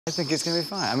I think it's going to be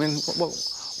fine. I mean,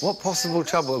 what possible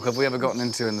trouble have we ever gotten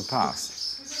into in the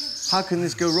past? How can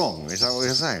this go wrong? Is that what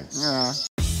you're saying? Yeah.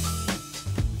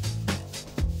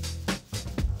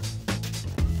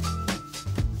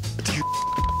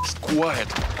 Quiet.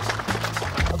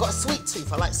 I've got a sweet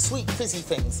tooth. I like sweet, fizzy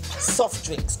things. Soft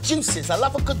drinks, juices. I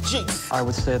love a good juice. I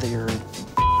would say that you're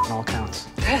on all counts.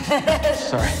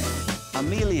 Sorry.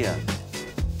 Amelia,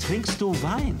 trinkst du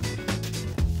Wein?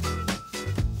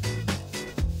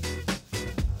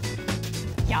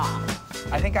 Yeah.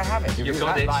 I think I have it. You've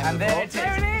got it. And there it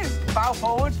is. Bow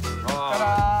forward.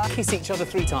 Ta-da. Kiss each other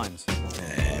 3 times.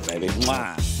 Yeah, baby.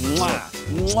 Mwah, mwah,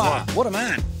 mwah. What a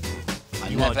man. I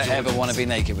never ever want to be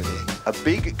naked with you. A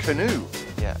big canoe.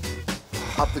 Yeah.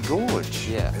 Up the gorge.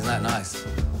 Yeah. Isn't that nice?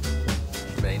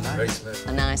 Very nice. Very smooth.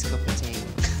 A nice cup of tea.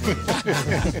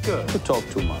 You talk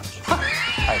too much,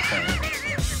 I think.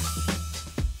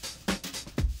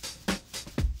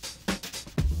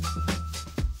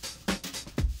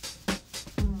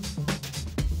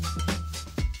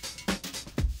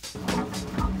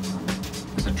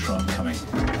 There's a truck coming.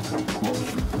 Whoa,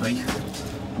 hey,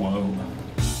 whoa.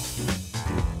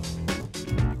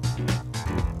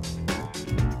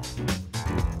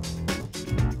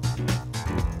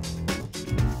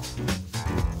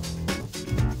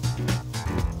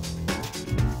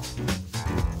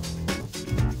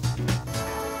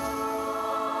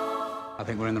 I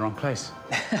think we're in the wrong place.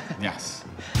 Yes.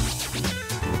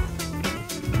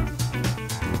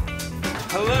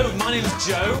 Hello, my name's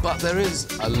Joe. But there is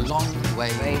a long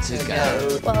way to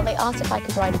go. Well, they asked if I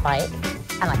could ride a bike,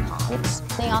 and I can't.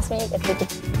 They asked me if we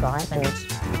could drive, and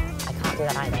I can't do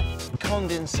that either.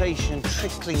 Condensation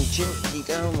trickling gently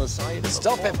down the side.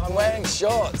 Stop it, I'm wearing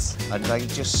shorts. I'd like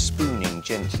just spooning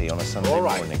gently on a Sunday All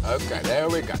right. morning. OK, there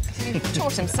we go. You've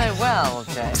taught him so well,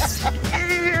 Jay.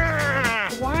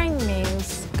 Wine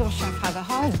means, gosh, I've had a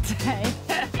hard day,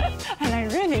 and I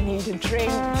really need a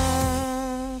drink.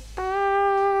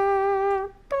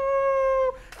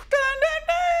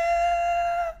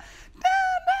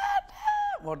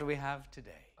 What do we have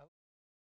today?